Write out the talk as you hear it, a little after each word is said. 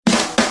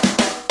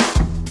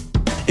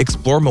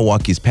Explore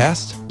Milwaukee's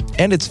past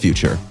and its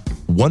future,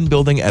 one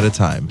building at a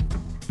time.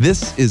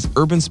 This is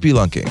Urban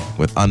Spelunking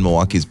with On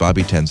Milwaukee's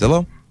Bobby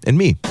Tanzillo and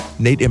me,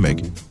 Nate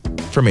Immig,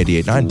 from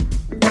 88.9.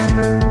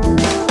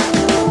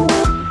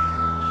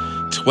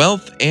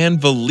 12th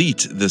and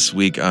Valete this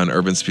week on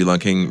Urban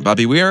Spelunking.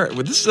 Bobby,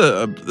 this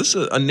is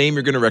a name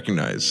you're going to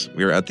recognize.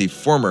 We are at the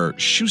former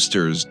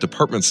Schuster's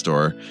department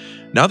store.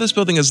 Now this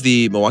building is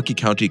the Milwaukee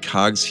County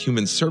COGS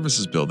Human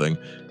Services building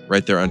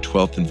right there on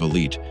 12th and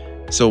Valete.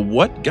 So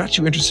what got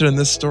you interested in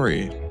this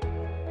story?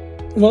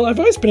 Well, I've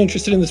always been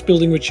interested in this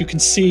building, which you can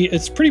see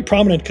it's pretty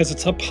prominent because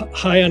it's up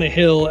high on a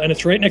hill and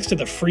it's right next to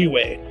the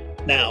freeway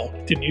now.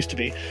 It didn't used to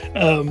be.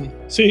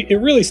 So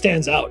it really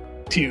stands out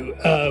to you.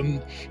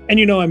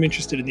 And I'm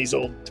interested in these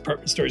old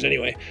department stores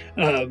anyway.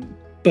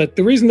 But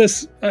the reason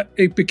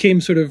it became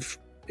sort of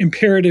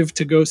imperative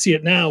to go see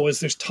it now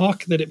was there's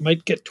talk that it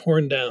might get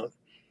torn down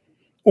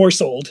or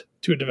sold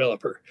to a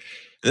developer.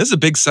 This is a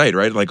big site,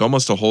 right? Like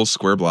almost a whole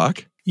square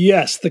block?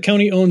 Yes, the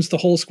county owns the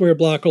whole square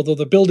block, although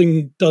the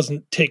building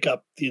doesn't take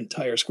up the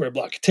entire square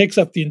block. It takes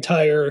up the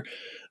entire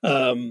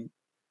Valete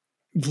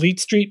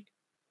Street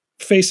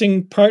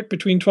facing part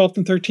between 12th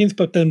and 13th,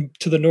 but then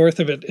to the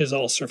north of it is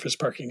all surface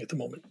parking at the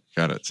moment.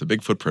 Got it. It's a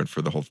big footprint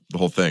for the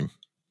whole thing.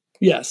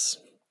 Yes.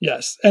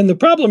 And the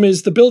problem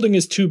is the building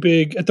is too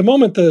big. At the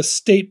moment, the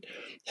state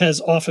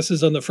has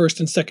offices on the first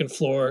and second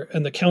floor,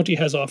 and the county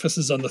has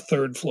offices on the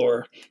third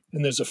floor,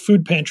 and there's a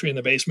food pantry in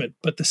the basement.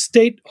 But the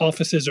state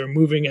offices are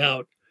moving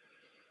out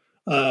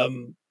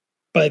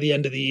by the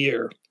end of the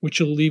year, which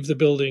will leave the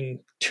building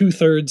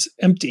 2/3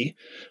 empty.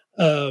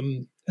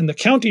 And the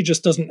county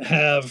just doesn't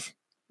have,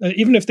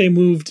 even if they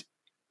moved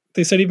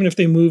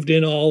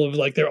in all of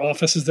like their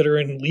offices that are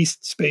in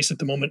leased space at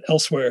the moment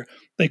elsewhere,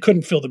 they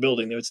couldn't fill the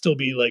building. There would still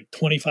be like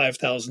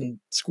 25,000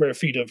 square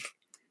feet of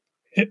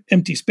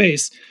empty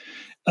space.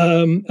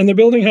 And the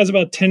building has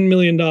about $10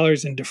 million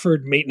in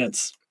deferred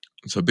maintenance.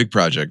 It's a big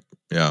project.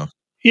 Yeah.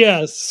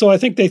 Yeah. So I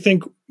think they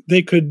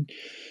could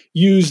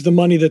use the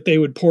money that they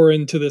would pour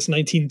into this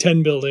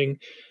 1910 building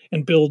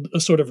and build a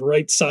sort of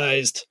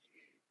right-sized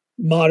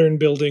modern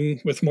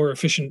building with more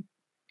efficient,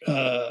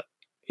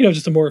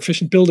 just a more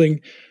efficient building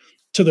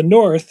to the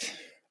north,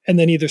 and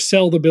then either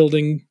sell the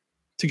building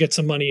to get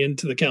some money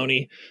into the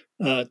county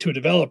to a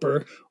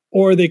developer,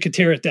 or they could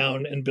tear it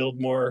down and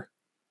build more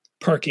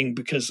parking,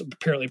 because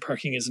apparently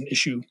parking is an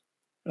issue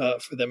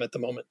for them at the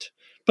moment.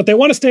 But they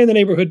want to stay in the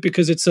neighborhood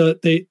because it's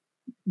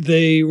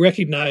they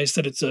recognize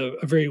that it's a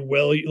very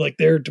well, like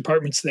their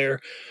departments there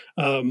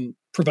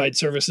provide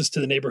services to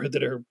the neighborhood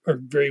that are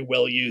very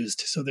well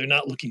used. So they're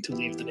not looking to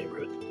leave the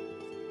neighborhood.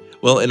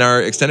 Well, in our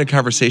extended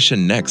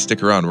conversation next,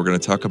 stick around. We're going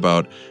to talk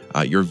about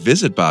your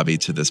visit, Bobby,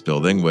 to this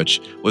building,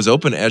 which was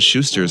open as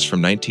Schuster's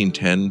from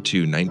 1910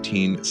 to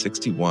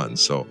 1961.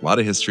 So a lot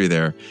of history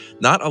there.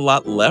 Not a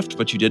lot left,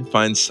 but you did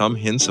find some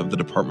hints of the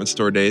department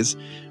store days.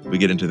 We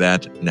get into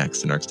that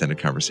next in our extended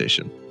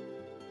conversation.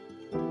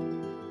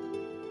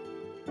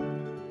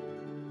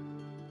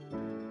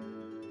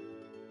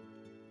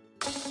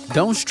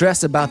 Don't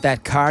stress about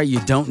that car you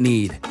don't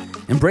need.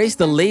 Embrace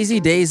the lazy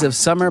days of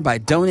summer by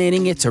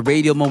donating it to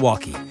Radio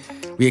Milwaukee.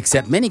 We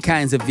accept many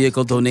kinds of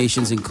vehicle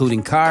donations,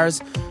 including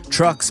cars,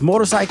 trucks,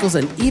 motorcycles,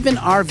 and even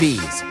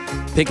RVs.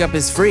 Pickup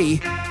is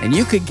free, and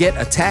you could get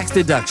a tax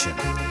deduction.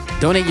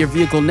 Donate your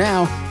vehicle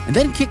now, and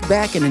then kick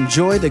back and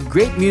enjoy the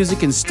great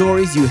music and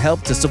stories you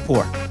help to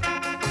support.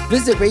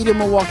 Visit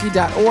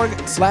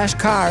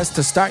radiomilwaukee.org/cars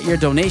to start your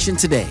donation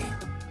today.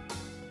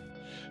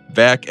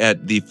 Back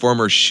at the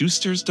former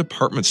Schuster's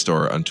department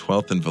store on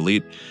 12th and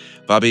Valete.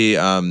 Bobby,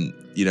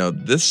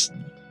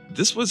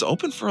 this was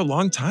open for a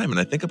long time, and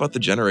I think about the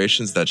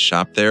generations that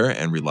shopped there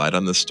and relied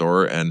on the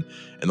store and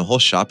the whole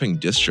shopping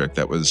district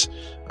that was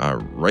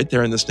right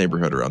there in this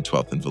neighborhood around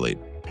 12th and Valete.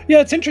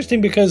 Yeah, it's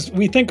interesting because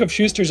we think of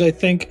Schuster's, I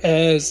think,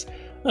 as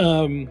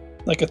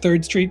like a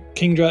 3rd Street,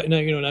 King Drive,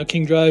 now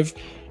King Drive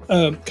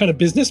kind of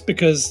business,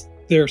 because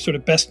their sort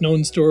of best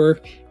known store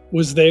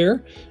was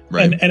there.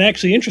 Right. And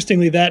actually,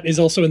 interestingly, that is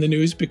also in the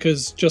news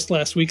because just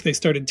last week they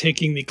started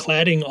taking the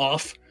cladding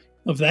off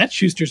of that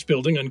Schuster's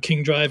building on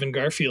King Drive and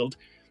Garfield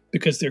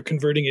because they're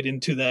converting it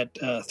into that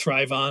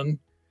Thrive On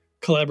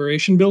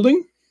collaboration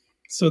building.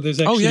 So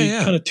there's actually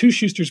kind of 2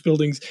 Schuster's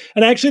buildings,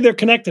 and actually they're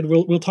connected.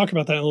 We'll talk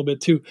about that in a little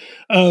bit too.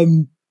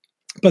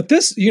 But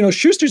this,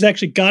 Schuster's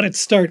actually got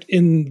its start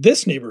in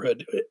this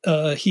neighborhood.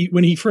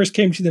 When he first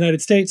came to the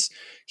United States,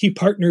 he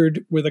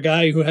partnered with a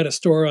guy who had a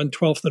store on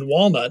 12th and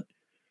Walnut,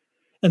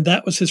 and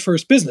that was his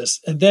first business.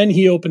 And then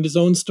he opened his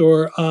own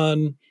store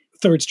on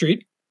 3rd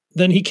Street.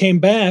 Then he came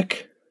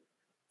back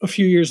a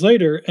few years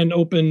later and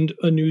opened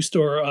a new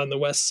store on the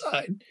west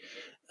side.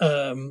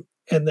 And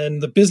then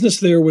the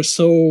business there was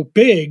so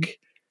big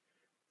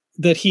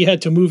that he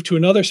had to move to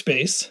another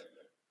space.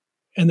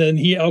 And then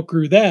he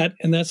outgrew that,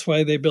 and that's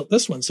why they built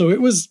this one. So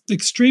it was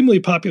extremely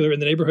popular in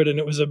the neighborhood, and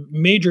it was a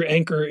major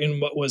anchor in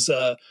what was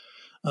a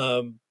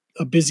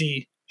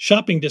busy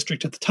shopping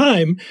district at the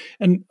time.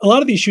 And a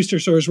lot of these Schuster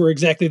stores were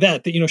exactly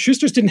that.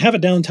 Schuster's didn't have a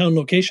downtown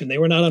location. They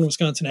were not on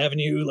Wisconsin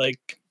Avenue,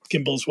 like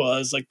Kimball's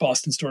was, like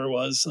Boston Store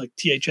was, like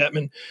T.A.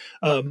 Chapman.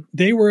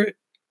 They were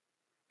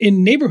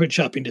in neighborhood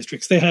shopping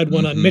districts. They had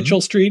one on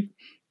Mitchell Street,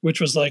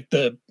 which was like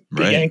the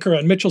big anchor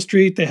on Mitchell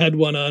Street. They had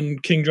one on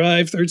King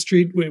Drive, 3rd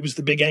Street. It was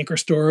the big anchor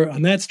store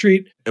on that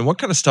street. And what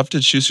kind of stuff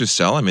did Schuster's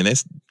sell? I mean, they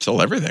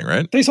sold everything,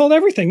 right? They sold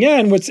everything, yeah.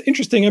 And what's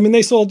interesting, I mean,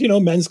 they sold,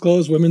 men's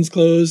clothes, women's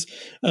clothes.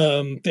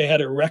 They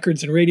had a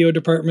records and radio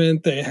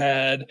department. They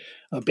had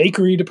a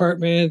bakery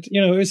department.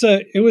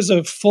 It was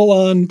a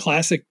full-on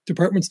classic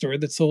department store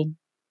that sold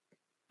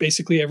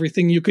basically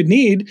everything you could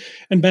need.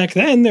 And back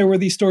then there were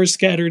these stores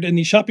scattered and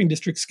these shopping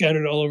districts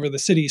scattered all over the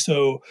city.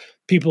 So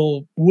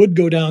people would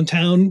go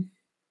downtown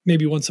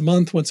maybe once a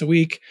month, once a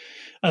week.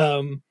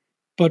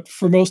 But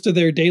for most of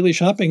their daily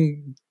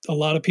shopping, a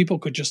lot of people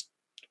could just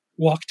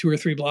walk 2 or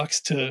 3 blocks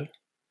to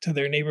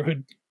their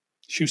neighborhood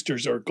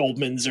Schuster's or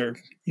Goldman's or,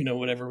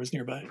 whatever was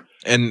nearby.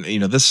 And,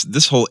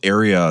 this whole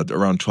area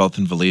around 12th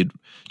and Valide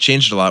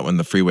changed a lot when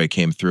the freeway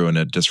came through, and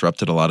it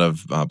disrupted a lot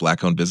of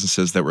Black-owned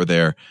businesses that were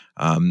there.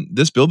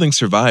 This building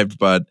survived,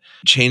 but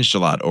changed a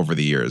lot over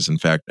the years. In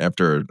fact,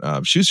 after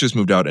Schuster's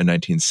moved out in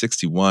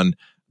 1961,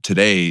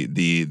 today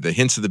the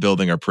hints of the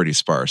building are pretty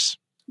sparse.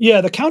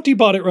 Yeah, the county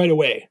bought it right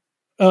away.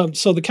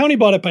 So the county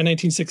bought it by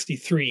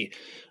 1963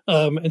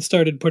 and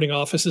started putting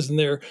offices in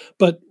there.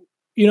 But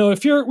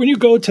when you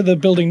go to the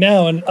building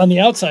now and on the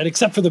outside,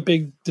 except for the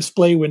big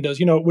display windows,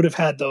 it would have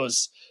had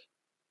those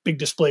big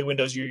display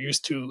windows you're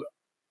used to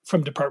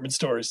from department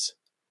stores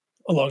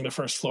along the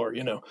first floor,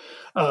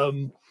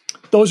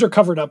 those are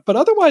covered up, but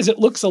otherwise it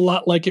looks a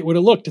lot like it would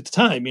have looked at the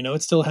time.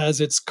 It still has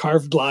its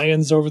carved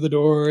lions over the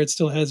door. It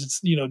still has its,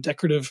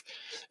 decorative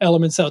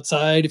elements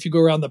outside. If you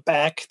go around the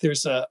back,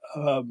 there's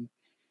an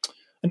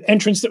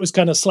entrance that was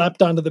kind of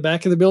slapped onto the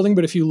back of the building.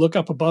 But if you look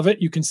up above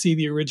it, you can see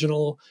the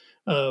original,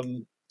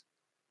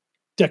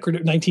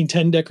 decorative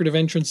 1910 decorative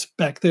entrance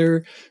back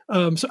there.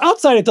 So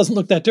outside it doesn't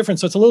look that different.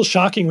 So it's a little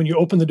shocking when you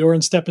open the door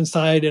and step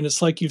inside, and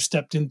it's like you've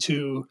stepped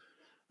into.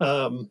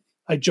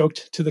 I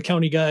joked to the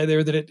county guy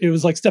there that it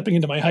was like stepping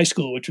into my high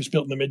school, which was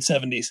built in the mid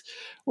 70s.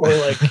 Or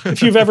like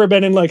if you've ever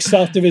been in like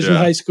South Division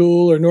High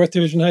School or North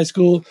Division High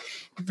School,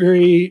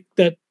 very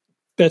that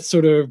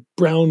sort of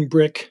brown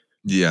brick.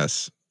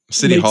 Yes.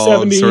 City Hall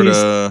 70s, sort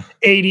of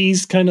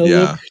 80s kind of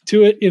look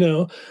to it,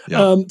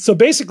 Yeah. So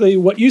basically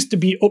what used to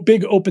be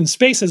big open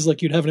spaces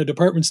like you'd have in a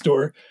department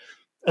store,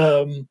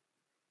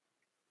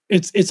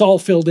 it's all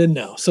filled in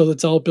now. So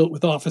it's all built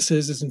with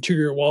offices. There's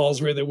interior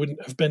walls where there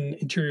wouldn't have been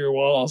interior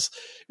walls.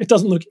 It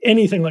doesn't look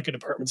anything like a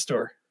department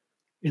store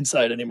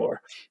inside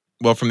anymore.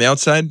 Well, from the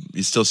outside,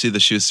 you still see the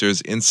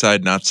Schuster's.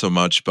 Inside, not so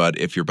much. But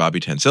if you're Bobby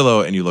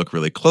Tanzillo and you look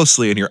really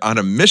closely and you're on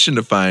a mission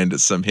to find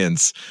some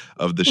hints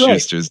of the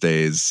Schuster's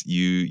days,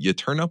 you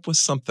turn up with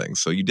something.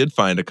 So you did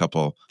find a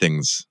couple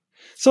things.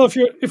 So if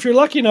you're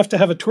lucky enough to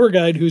have a tour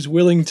guide who's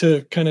willing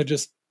to kind of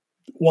just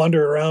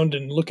wander around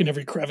and look in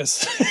every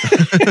crevice,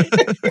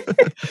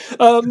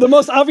 the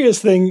most obvious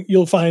thing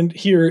you'll find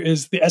here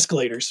is the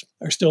escalators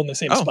are still in the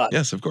same spot.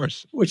 Yes, of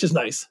course. Which is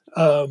nice.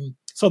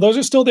 So those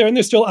are still there and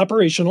they're still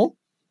operational.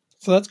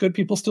 So that's good.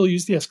 People still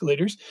use the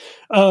escalators.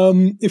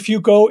 If you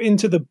go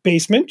into the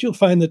basement, you'll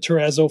find the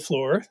terrazzo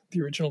floor,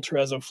 the original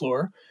terrazzo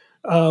floor.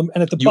 And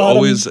at the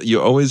bottom, you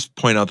always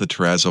point out the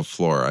terrazzo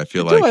floor. I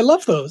feel I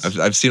love those.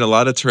 I've seen a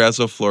lot of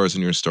terrazzo floors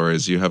in your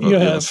stories. You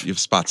have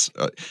spots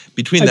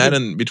between that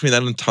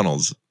and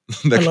tunnels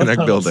that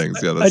connect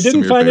buildings. Yeah, I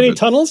didn't find any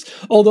tunnels,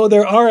 although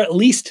there are at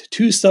least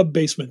 2 sub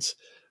basements.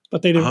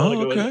 But they didn't want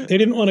to go in. They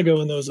didn't want to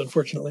go in those,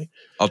 unfortunately.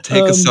 I'll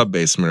take a sub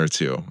basement or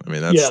 2. I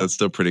mean, that's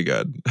still pretty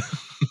good.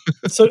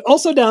 So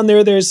also down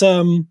there's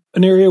an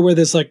area where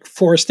there's like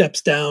 4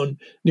 steps down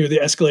near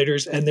the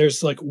escalators, and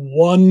there's like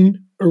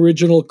one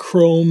original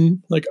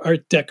chrome, like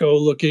Art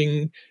Deco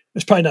looking.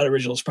 It's probably not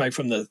original. It's probably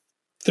from the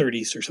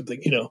 30s or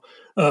something.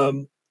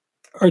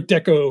 Art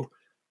Deco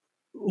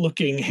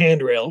looking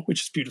handrail,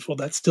 which is beautiful.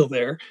 That's still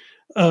there.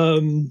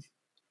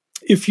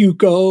 If you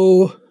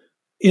go.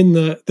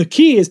 The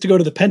key is to go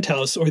to the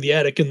penthouse or the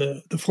attic in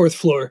the 4th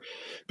floor,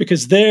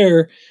 because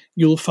there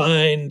you'll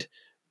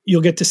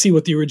get to see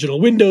what the original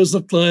windows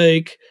looked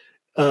like,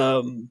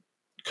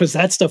 because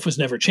that stuff was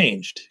never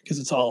changed because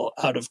it's all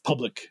out of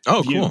public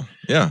view. Cool.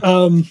 Yeah.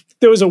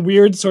 There was a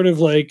weird sort of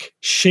like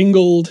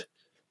shingled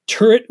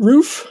turret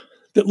roof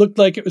that looked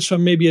like it was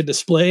from maybe a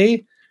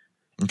display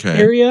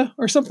area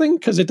or something,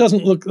 because it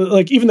doesn't look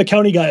like, even the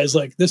county guy is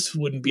like, this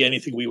wouldn't be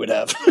anything we would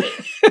have.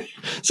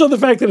 So the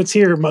fact that it's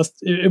here must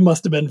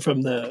have been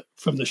from the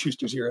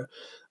Schuster's era.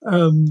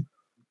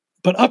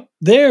 But up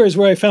there is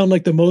where I found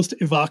like the most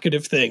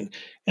evocative thing.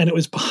 And it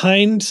was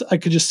I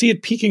could just see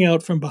it peeking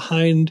out from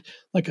behind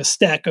like a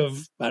stack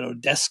of,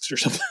 desks or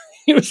something.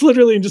 It was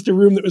literally just a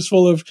room that was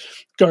full of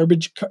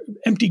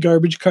empty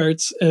garbage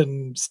carts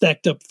and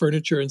stacked up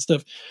furniture and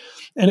stuff.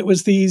 And it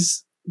was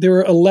there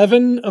were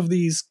 11 of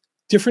these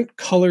different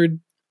colored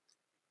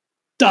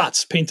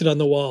dots painted on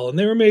the wall, and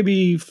they were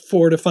maybe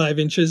 4 to 5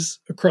 inches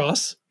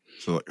across.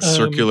 So like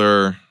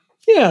circular.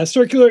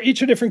 Circular,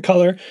 each a different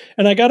color.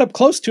 And I got up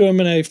close to them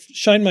and I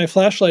shined my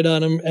flashlight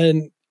on them,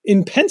 and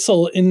in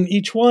pencil in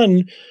each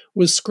one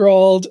was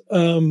scrawled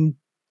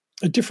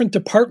a different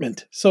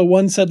department. So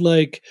one said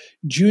like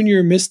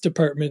junior miss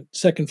department,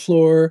 second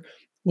floor.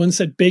 One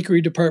said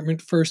bakery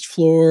department, first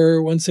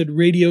floor. One said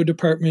radio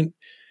department,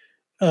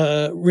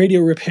 radio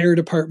repair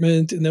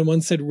department. And then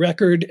one said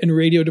record and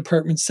radio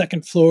department,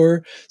 second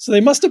floor. So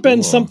they must have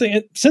been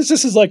something, since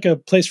this is like a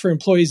place for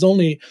employees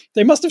only,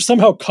 they must have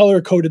somehow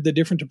color coded the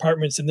different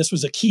departments. And this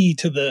was a key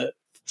to the...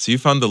 So you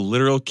found the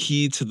literal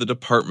key to the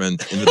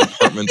department in the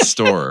department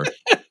store.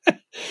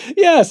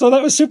 Yeah, so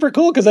that was super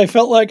cool because I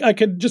felt like I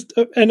could just,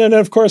 and then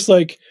of course,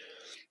 like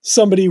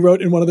somebody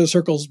wrote in one of the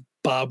circles,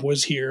 Bob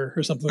was here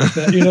or something like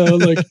that,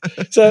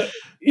 like, so,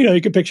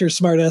 you could picture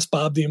smart ass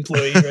Bob, the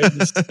employee, right?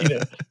 Just,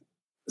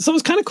 So it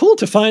was kind of cool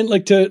to find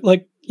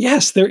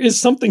yes, there is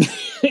something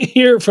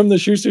here from the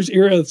Schuster's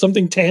era,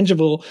 something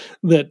tangible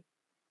that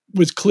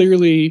was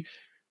clearly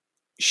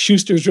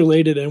Schuster's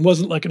related and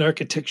wasn't like an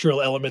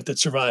architectural element that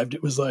survived.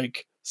 It was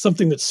like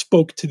something that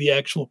spoke to the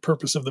actual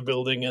purpose of the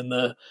building and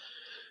the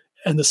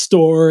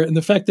store, and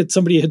the fact that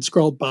somebody had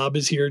scrawled Bob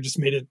is here just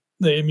made it,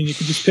 you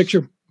could just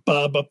picture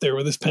Bob up there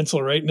with his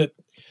pencil writing it,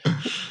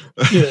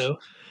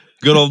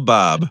 Good old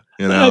Bob,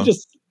 I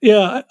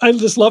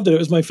just loved it. It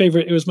was my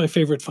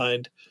favorite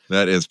find.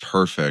 That is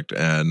perfect.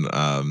 And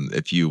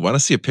if you want to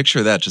see a picture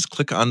of that, just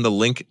click on the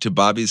link to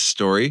Bobby's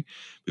story.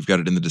 We've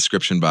got it in the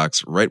description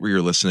box right where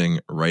you're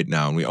listening right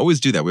now. And we always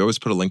do that. We always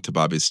put a link to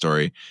Bobby's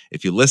story.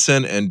 If you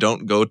listen and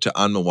don't go to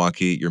On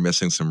Milwaukee, you're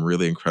missing some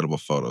really incredible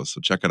photos. So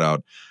check it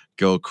out.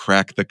 Go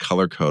crack the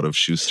color code of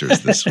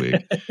Schuster's this week.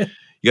 You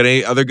got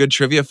any other good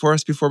trivia for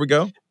us before we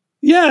go?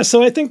 Yeah,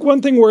 so I think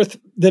one thing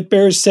that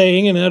bears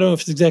saying, and I don't know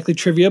if it's exactly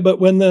trivia, but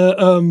when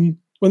the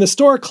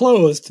store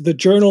closed, the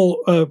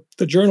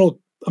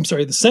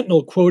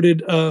Sentinel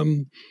quoted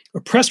a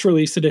press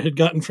release that it had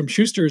gotten from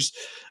Schuster's,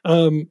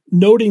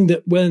 noting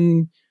that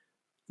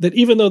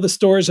even though the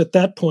stores at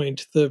that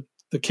point, the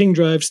King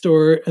Drive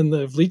store and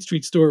the Fleet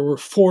Street store were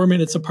 4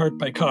 minutes apart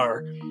by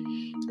car,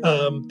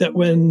 that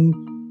when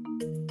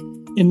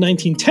in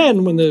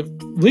 1910, when the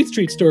Fleet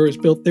Street store was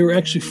built, they were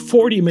actually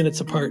 40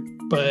 minutes apart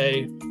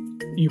by,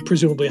 you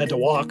presumably had to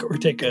walk or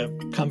take a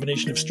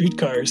combination of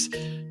streetcars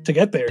to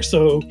get there.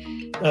 So,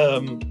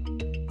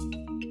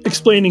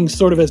 explaining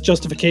sort of as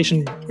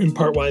justification in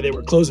part why they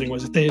were closing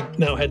was that they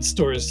now had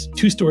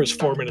two stores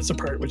 4 minutes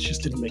apart, which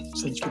just didn't make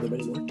sense for them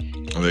anymore.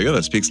 Well, there you go.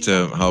 That speaks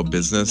to how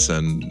business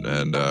and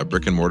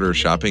brick and mortar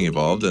shopping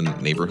evolved in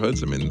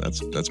neighborhoods. I mean,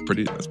 that's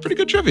pretty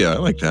good trivia. I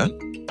like that.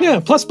 Yeah.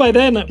 Plus, by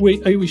then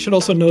we should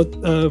also note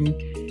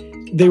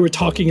they were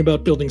talking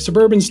about building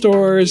suburban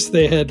stores.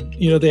 They had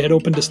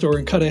opened a store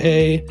in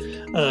Cudahy.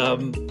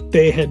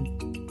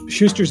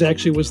 Schuster's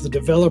actually was the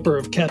developer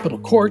of Capitol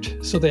Court,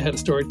 so they had a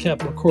store at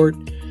Capitol Court.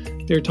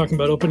 They were talking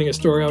about opening a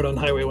store out on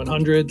Highway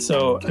 100.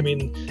 So,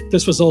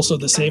 this was also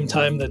the same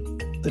time that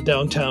the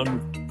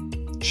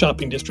downtown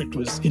shopping district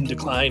was in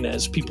decline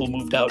as people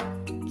moved out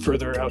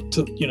further out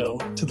to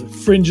the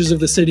fringes of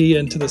the city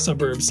and to the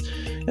suburbs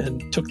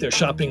and took their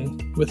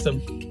shopping with them.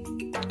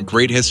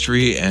 Great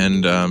history,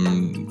 and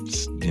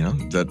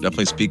that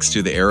definitely speaks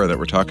to the era that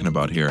we're talking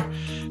about here.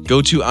 Go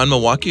to On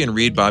Milwaukee and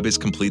read Bobby's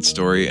complete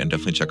story, and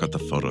definitely check out the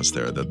photos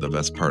there. The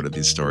best part of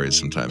these stories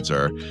sometimes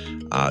are,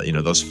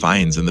 those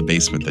finds in the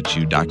basement that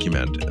you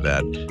document.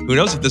 That who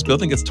knows if this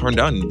building gets torn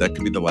down, that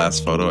could be the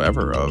last photo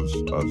ever of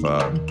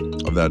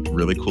that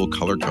really cool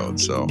color code.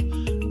 So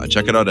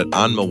check it out at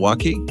On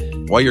Milwaukee.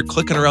 While you're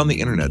clicking around the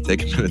internet,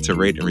 take a minute to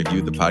rate and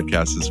review the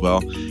podcast as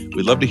well.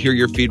 We'd love to hear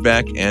your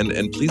feedback, and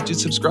please do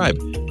subscribe.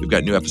 We've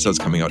got new episodes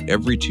coming out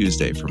every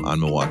Tuesday from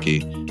On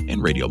Milwaukee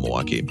and Radio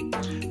Milwaukee.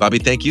 Bobby,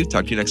 thank you.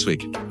 Talk to you next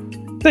week.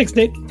 Thanks,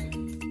 Nate.